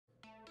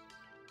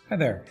Hi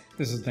there,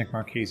 this is Nick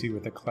Marchese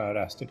with the Cloud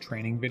Asta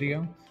training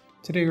video.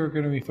 Today we're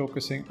going to be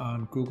focusing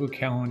on Google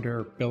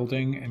Calendar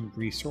building and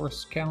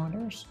resource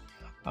calendars.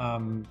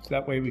 So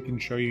that way we can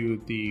show you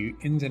the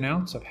ins and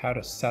outs of how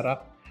to set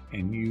up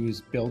and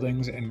use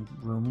buildings and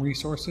room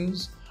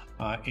resources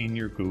in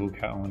your Google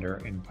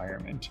Calendar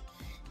environment.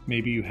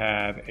 Maybe you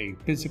have a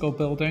physical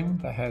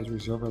building that has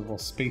reservable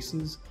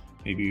spaces.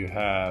 Maybe you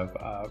have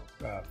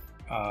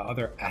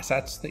other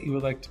assets that you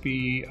would like to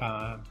be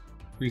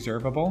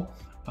reservable.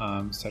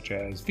 Such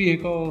as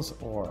vehicles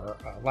or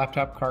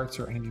laptop carts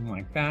or anything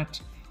like that.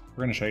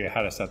 We're going to show you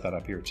how to set that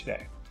up here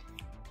today.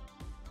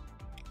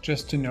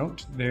 Just to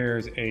note,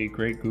 there's a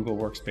great Google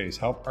Workspace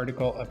help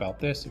article about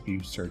this if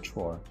you search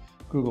for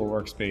Google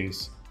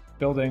Workspace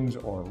buildings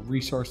or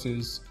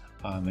resources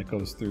that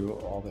goes through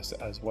all this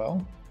as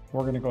well.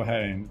 We're going to go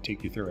ahead and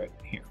take you through it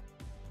here.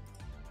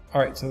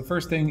 All right, so the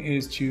first thing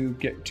is to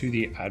get to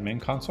the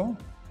admin console.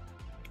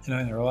 And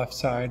on your left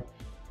side,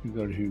 you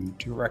go to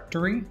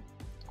Directory.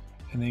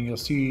 And then you'll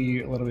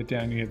see a little bit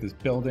down, you have this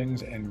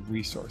buildings and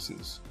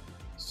resources.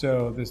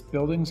 So this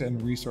buildings and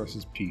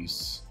resources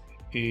piece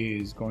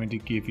is going to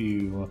give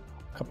you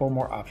a couple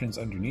more options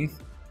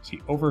underneath. See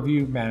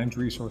overview, manage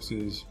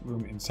resources,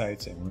 room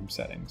insights, and room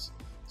settings.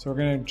 So we're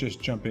going to just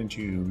jump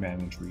into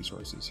manage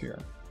resources here.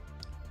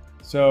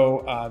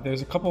 So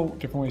there's a couple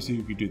different ways that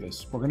you could do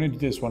this. We're going to do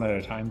this one at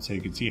a time so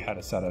you can see how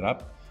to set it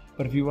up.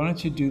 But if you wanted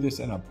to do this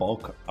in a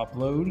bulk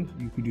upload,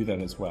 you could do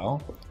that as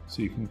well.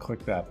 So you can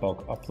click that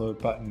bulk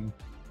upload button.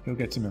 You'll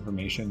get some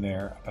information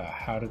there about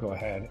how to go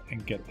ahead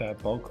and get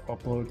that bulk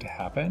upload to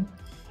happen.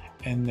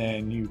 And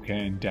then you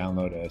can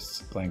download a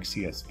blank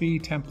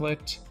CSV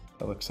template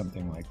that looks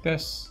something like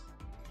this.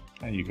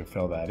 And you can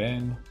fill that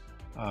in.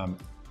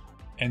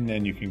 And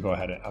then you can go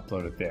ahead and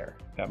upload it there.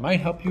 That might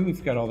help you if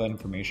you've got all that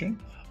information.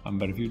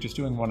 But if you're just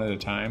doing one at a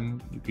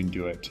time, you can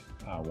do it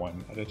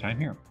one at a time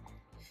here.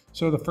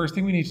 So the first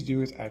thing we need to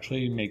do is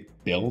actually make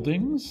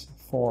buildings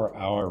for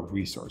our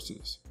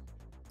resources.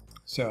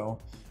 So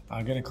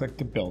I'm going to click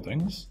the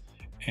buildings,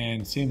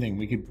 and same thing,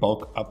 we could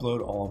bulk upload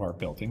all of our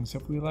buildings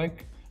if we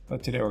like,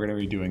 but today we're going to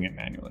be doing it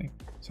manually.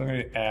 So I'm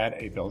going to add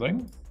a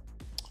building,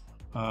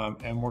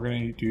 and we're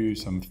going to do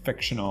some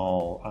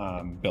fictional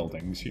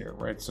buildings here,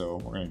 right? So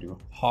we're going to do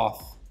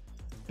Hoth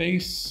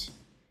base.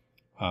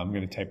 I'm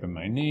going to type in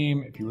my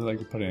name. If you would like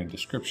to put in a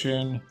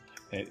description,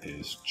 it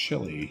is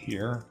chilly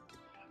here.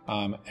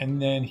 And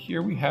then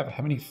here we have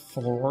how many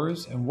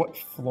floors and what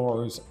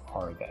floors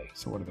are they?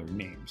 So what are their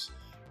names,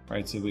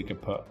 right? So we could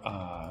put,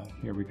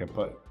 here we could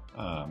put,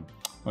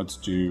 let's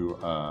do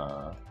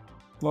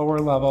lower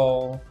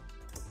level,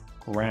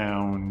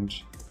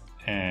 ground,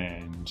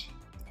 and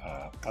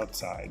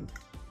outside.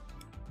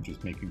 I'm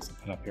just making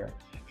something up here.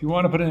 If you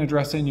want to put an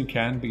address in, you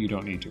can, but you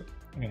don't need to.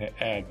 I'm going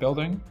to add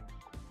building.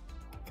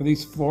 For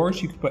these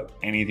floors, you can put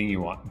anything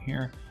you want in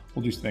here.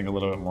 We'll do something a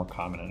little bit more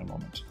common in a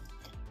moment.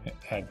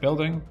 Add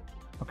building.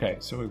 Okay,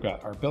 so we've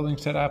got our building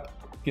set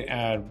up. We can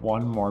add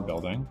one more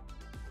building.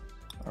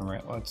 All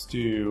right, let's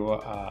do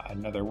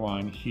another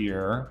one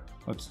here.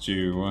 Let's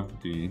do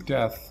the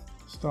Death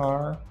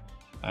Star,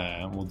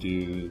 and we'll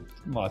do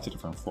lots of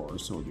different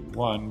floors. So we'll do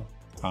 1,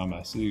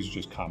 comma. So these are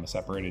just comma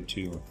separated.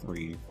 2,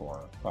 3,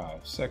 4,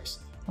 5, 6.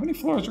 How many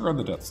floors are on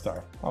the Death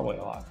Star? Probably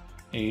a lot.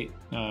 8,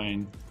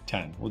 9,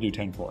 10. We'll do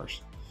 10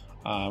 floors.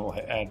 We'll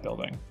hit add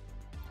building.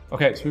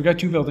 Okay, so we've got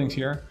 2 buildings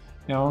here.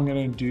 Now what I'm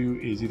going to do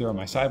is either on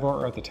my sidebar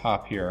or at the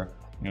top here,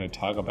 I'm going to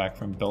toggle back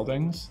from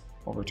buildings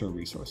over to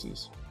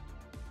resources.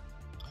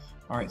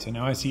 All right, so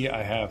now I see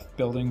I have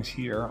buildings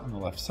here on the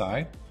left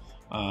side.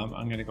 I'm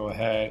going to go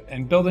ahead,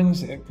 and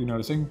buildings, if you're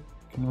noticing,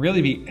 can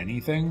really be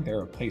anything.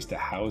 They're a place to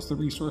house the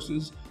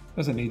resources. It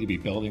doesn't need to be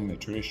building in the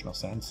traditional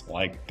sense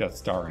like Death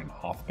Star and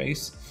Hoth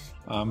base,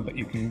 but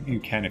you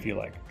can if you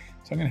like.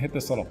 So I'm going to hit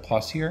this little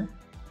plus here,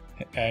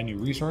 hit add new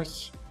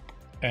resource,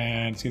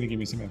 and it's going to give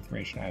me some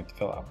information I have to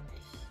fill out.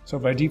 So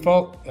by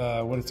default,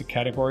 what is the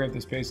category of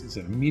this space? Is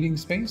it a meeting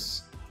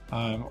space?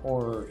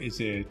 Or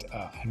is it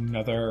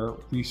another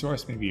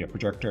resource, maybe a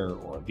projector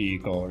or a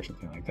vehicle or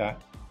something like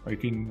that? Or you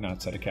can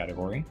not set a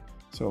category.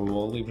 So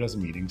we'll leave it as a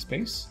meeting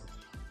space.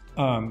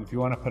 If you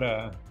want to put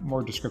a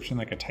more description,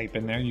 like a type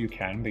in there, you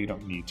can, but you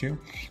don't need to.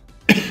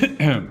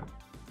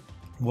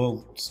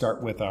 We'll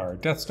start with our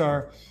Death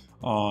Star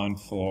on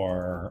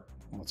floor,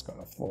 let's go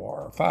to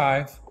floor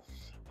 5. If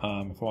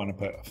I want to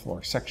put a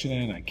floor section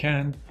in, I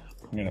can.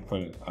 I'm going to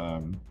put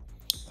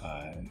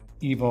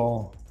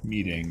evil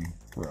meeting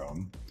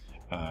room,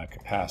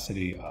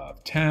 capacity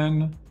of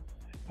 10.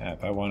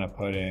 If I want to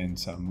put in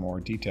some more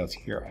details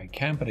here, I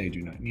can, but I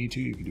do not need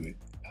to. You can do it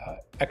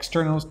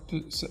external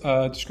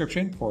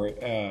description for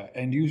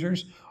end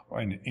users, or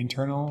an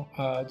internal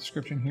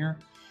description here.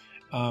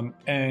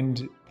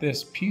 And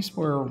this piece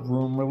where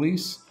room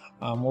release,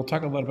 we'll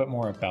talk a little bit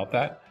more about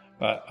that.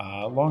 But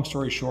long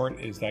story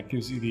short is that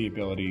gives you the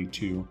ability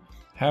to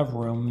have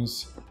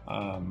rooms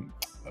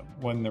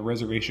when the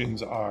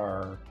reservations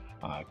are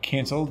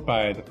canceled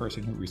by the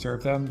person who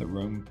reserved them. The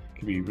room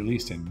can be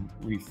released and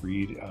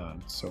refreed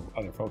so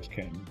other folks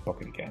can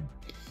book it again.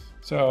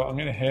 So I'm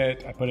gonna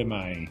hit,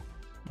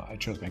 I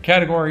chose my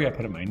category, I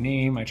put in my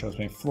name, I chose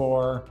my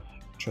floor,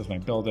 I chose my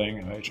building,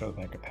 and I chose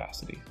my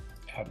capacity,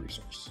 add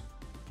resource.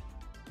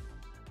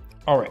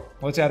 All right,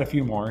 let's add a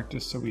few more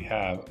just so we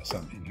have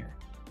some in here.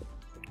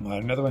 We'll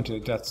add another one to the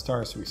Death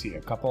Star so we see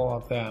a couple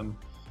of them.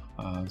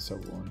 So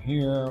we'll in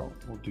here,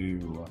 we'll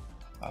do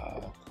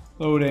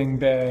loading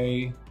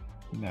bay,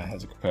 and that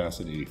has a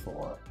capacity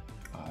for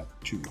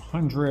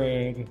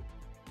 200.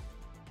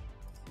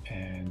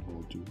 And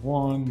we'll do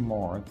one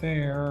more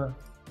there.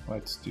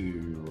 Let's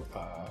do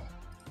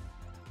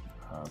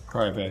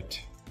private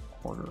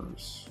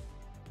quarters.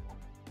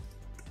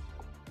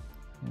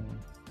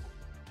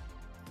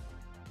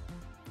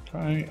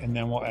 Okay, and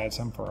then we'll add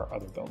some for our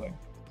other building.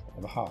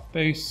 For the Hoth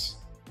base,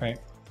 right?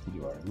 We'll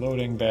do our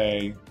loading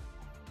bay.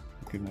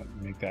 We can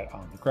make that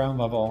on the ground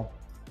level.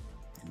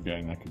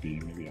 Again, that could be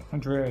maybe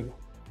 100.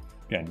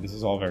 Again, this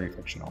is all very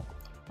fictional,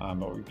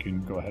 but we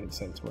can go ahead and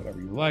set it to whatever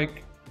you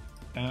like.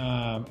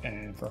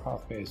 And for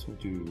Hoth base, we'll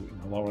do, in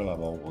the lower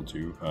level, we'll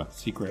do a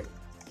secret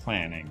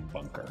planning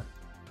bunker.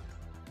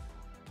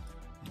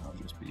 I'll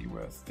just be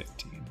with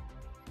 15.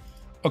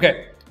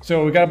 Okay,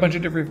 so we got a bunch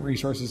of different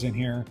resources in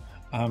here.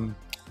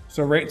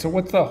 So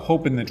what's the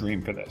hope and the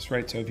dream for this,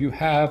 right? So if you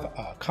have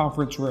a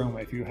conference room,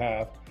 if you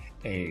have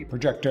a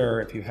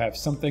projector, if you have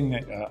something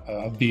that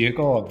a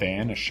vehicle, a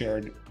van, a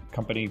shared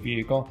company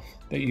vehicle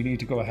that you need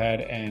to go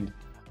ahead and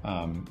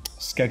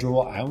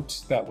schedule out,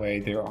 that way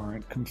there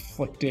aren't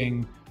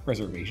conflicting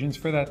reservations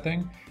for that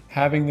thing.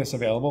 Having this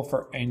available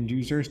for end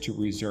users to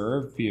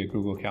reserve via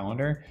Google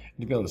Calendar and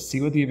to be able to see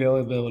what the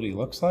availability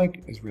looks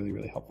like is really,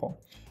 really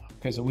helpful.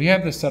 Okay, so we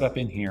have this set up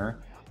in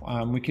here.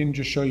 We can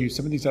just show you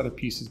some of these other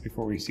pieces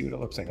before we see what it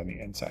looks like on the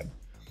inside.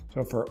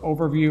 So for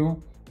overview,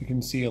 you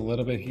can see a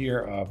little bit here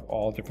of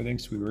all different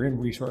things. We were in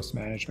resource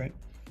management.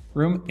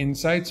 Room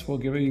insights will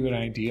give you an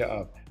idea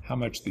of how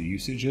much the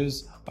usage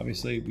is.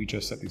 Obviously, we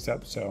just set these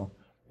up, so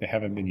they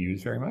haven't been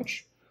used very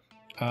much.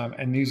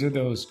 And these are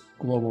those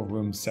global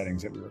room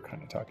settings that we were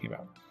kind of talking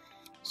about.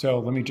 So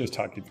let me just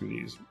talk you through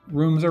these.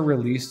 Rooms are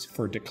released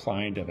for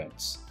declined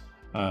events,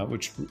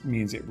 which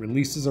means it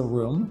releases a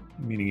room,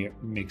 meaning it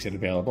makes it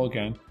available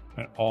again,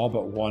 and all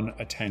but one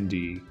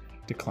attendee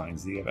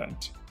declines the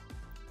event.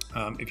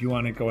 If you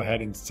want to go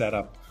ahead and set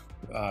up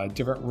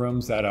different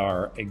rooms that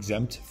are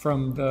exempt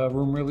from the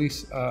room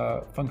release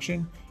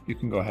function, you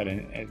can go ahead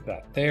and add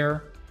that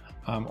there,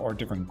 or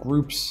different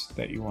groups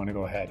that you want to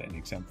go ahead and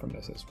exempt from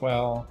this as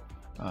well.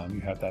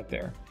 You have that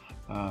there.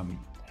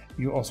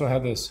 You also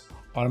have this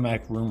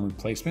automatic room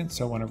replacement.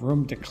 So when a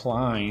room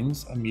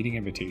declines a meeting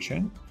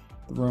invitation,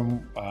 the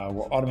room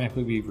will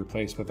automatically be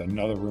replaced with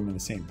another room in the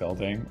same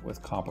building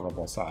with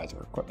comparable size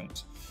or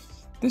equipment.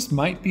 This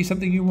might be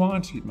something you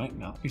want. It might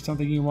not be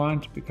something you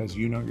want because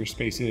you know your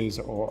spaces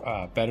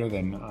or better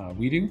than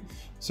we do.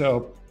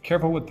 So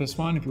careful with this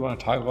one. If you want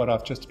to toggle it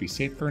off just to be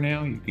safe for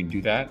now, you can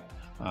do that.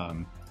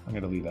 I'm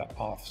going to leave that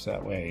off so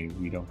that way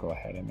we don't go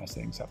ahead and mess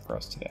things up for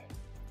us today.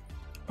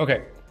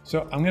 Okay,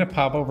 so I'm going to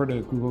pop over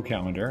to Google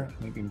Calendar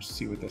and you can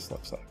see what this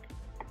looks like.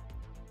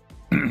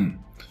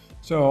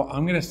 So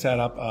I'm going to set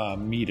up a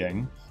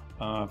meeting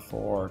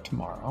for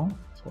tomorrow.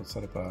 So let's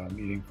set up a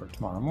meeting for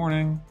tomorrow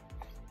morning.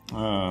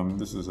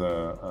 This is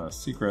a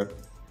secret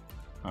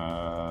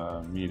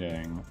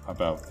meeting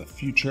about the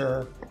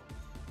future.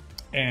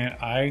 And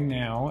I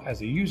now,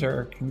 as a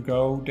user, can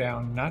go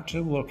down not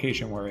to the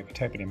location where I can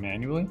type it in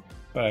manually,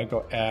 but I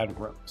go add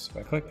rooms. If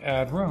I click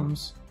add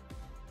rooms,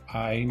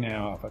 I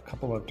now have a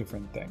couple of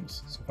different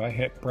things. So if I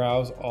hit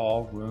browse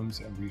all rooms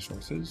and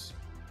resources,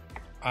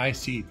 I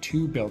see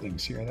two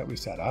buildings here that we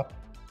set up,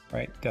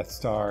 right? Death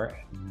Star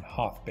and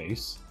Hoth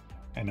base.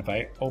 And if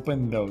I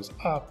open those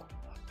up,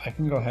 I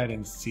can go ahead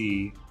and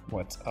see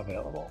what's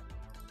available.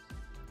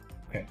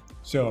 Okay,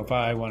 so if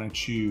I want to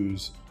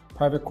choose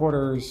private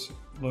quarters,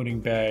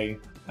 loading bay,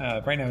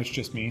 right now it's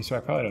just me, so I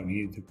probably don't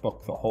need to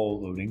book the whole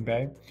loading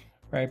bay,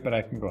 right? But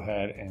I can go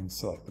ahead and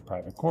select the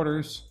private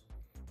quarters.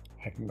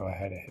 I can go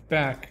ahead and hit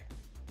back.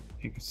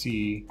 You can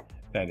see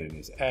that it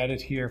is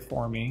added here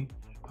for me,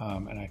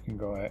 and I can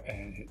go ahead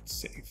and hit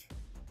save.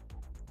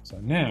 So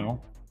now,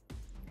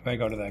 if I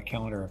go to that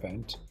calendar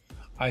event,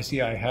 I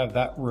see I have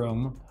that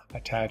room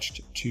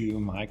attached to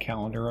my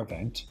calendar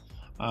event,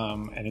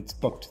 and it's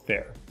booked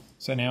there.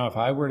 So now if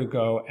I were to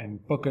go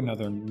and book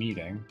another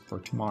meeting for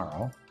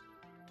tomorrow,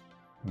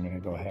 I'm going to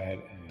go ahead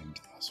and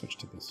I'll switch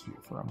to this view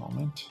for a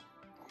moment.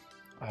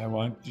 I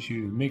want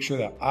to make sure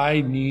that I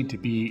need to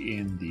be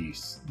in the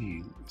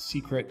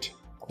secret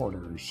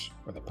quarters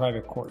or the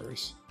private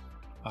quarters.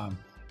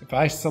 If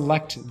I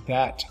select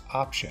that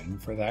option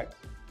for that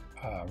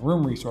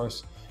room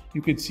resource,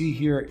 you could see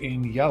here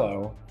in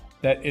yellow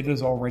that it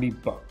is already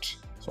booked.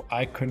 So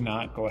I could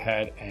not go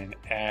ahead and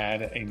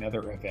add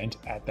another event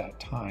at that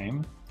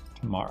time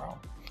tomorrow.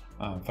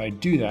 If I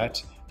do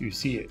that, you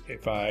see it.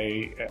 If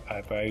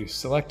I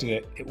selected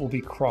it, it will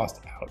be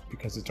crossed out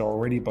because it's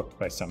already booked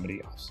by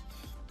somebody else.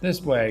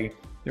 This way,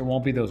 there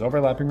won't be those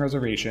overlapping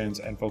reservations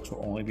and folks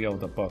will only be able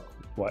to book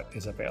what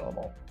is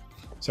available.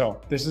 So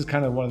this is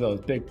kind of one of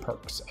those big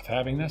perks of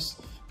having this.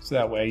 So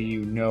that way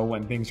you know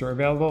when things are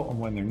available and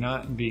when they're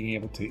not, and being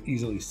able to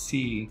easily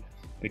see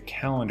the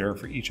calendar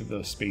for each of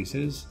those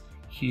spaces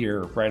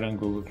here right on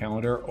Google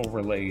Calendar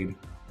overlaid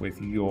with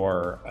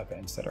your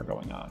events that are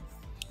going on.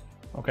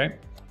 Okay,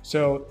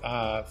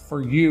 so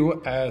for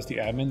you as the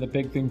admin, the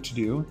big thing to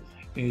do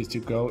is to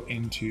go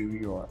into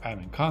your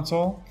admin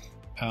console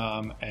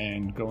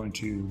and go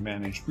into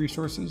manage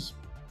resources,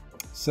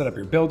 set up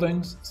your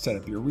buildings, set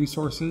up your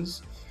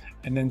resources,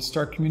 and then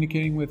start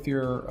communicating with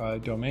your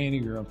domain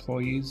or your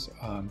employees.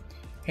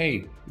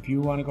 Hey, if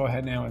you want to go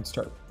ahead now and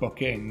start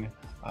booking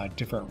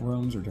different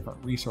rooms or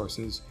different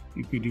resources,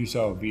 you could do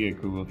so via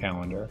Google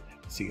Calendar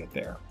and see it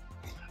there.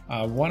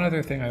 One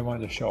other thing I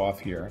wanted to show off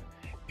here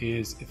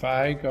is if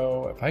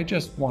I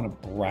just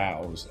want to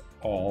browse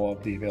all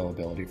of the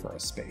availability for a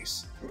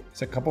space.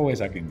 There's a couple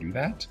ways I can do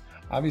that.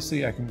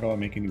 Obviously, I can go and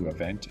make a new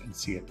event and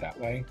see it that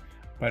way.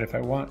 But if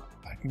I want,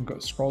 I can go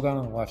scroll down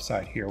on the left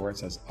side here where it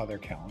says Other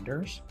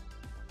Calendars.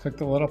 Click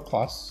the little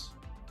plus,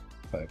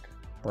 click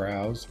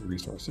Browse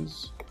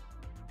Resources.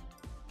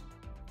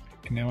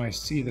 And now I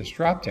see this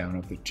drop down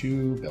of the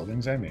 2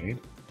 buildings I made.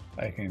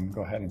 I can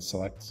go ahead and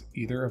select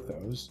either of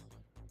those.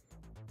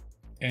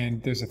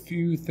 And there's a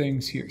few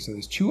things here. So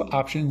there's 2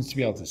 options to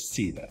be able to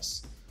see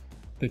this.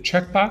 The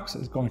checkbox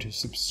is going to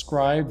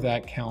subscribe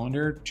that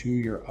calendar to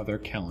your Other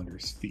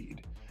Calendars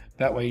feed.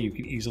 That way you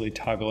can easily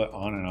toggle it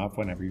on and off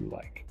whenever you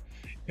like.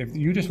 If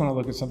you just want to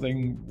look at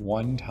something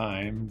one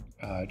time,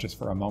 just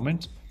for a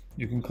moment,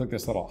 you can click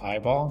this little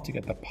eyeball to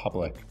get the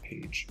public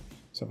page.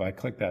 So if I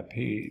click that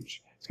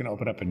page, it's going to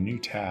open up a new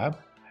tab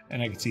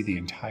and I can see the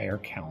entire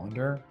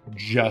calendar,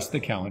 just the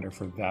calendar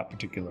for that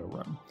particular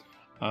room,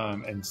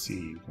 and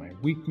see my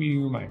week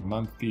view, my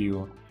month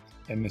view.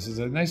 And this is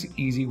a nice,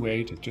 easy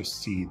way to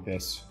just see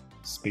this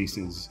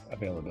space's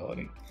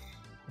availability.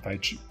 If I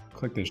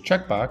click this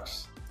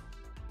checkbox,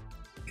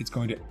 it's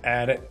going to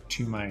add it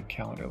to my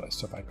calendar list.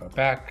 So if I go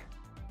back,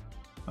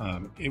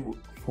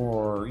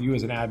 for you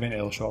as an admin,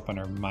 it'll show up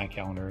under My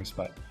Calendars,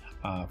 but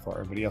for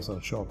everybody else,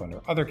 it'll show up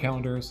under Other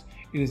Calendars.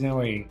 It is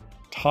now a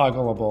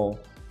toggleable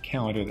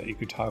calendar that you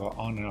could toggle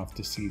on and off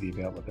to see the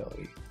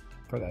availability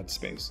for that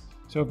space.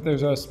 So if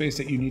there's a space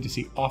that you need to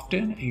see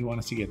often and you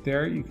want to see it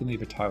there, you can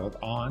leave it toggled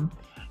on.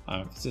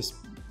 If it's this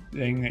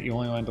thing that you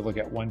only want to look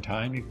at one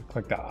time, you can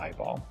click that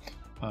eyeball.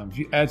 If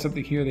you add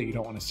something here that you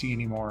don't want to see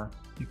anymore,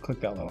 you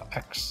click that little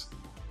X,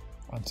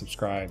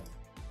 unsubscribe,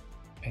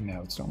 and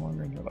now it's no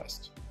longer in your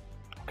list.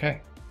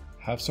 Okay,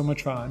 have so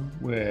much fun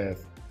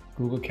with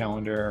Google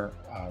Calendar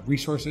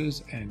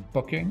resources and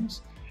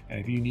bookings. And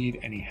if you need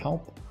any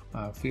help,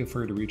 feel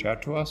free to reach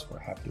out to us. We're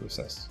happy to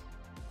assist.